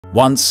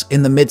Once,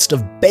 in the midst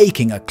of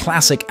baking a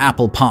classic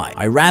apple pie,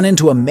 I ran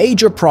into a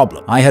major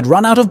problem. I had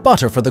run out of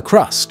butter for the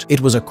crust. It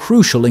was a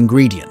crucial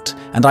ingredient,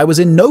 and I was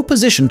in no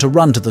position to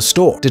run to the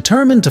store.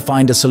 Determined to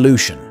find a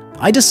solution,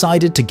 I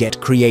decided to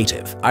get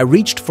creative. I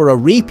reached for a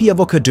reapy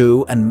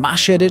avocado and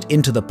mashed it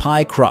into the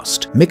pie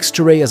crust,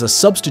 mixture as a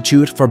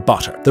substitute for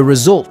butter. The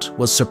result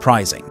was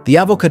surprising. The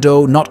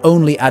avocado not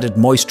only added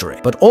moisture,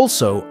 but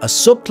also a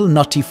subtle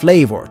nutty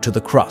flavor to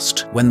the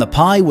crust. When the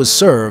pie was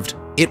served,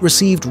 it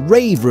received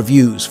rave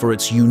reviews for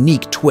its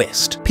unique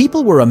twist.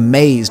 People were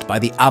amazed by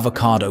the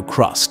avocado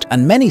crust,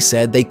 and many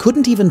said they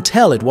couldn't even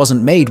tell it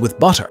wasn't made with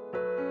butter.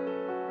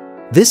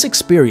 This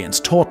experience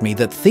taught me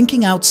that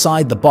thinking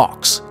outside the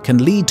box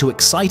can lead to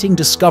exciting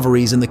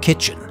discoveries in the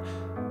kitchen.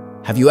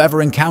 Have you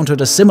ever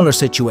encountered a similar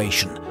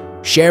situation?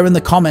 Share in the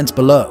comments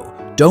below.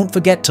 Don't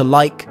forget to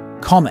like,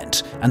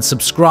 comment, and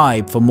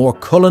subscribe for more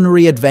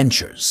culinary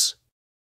adventures.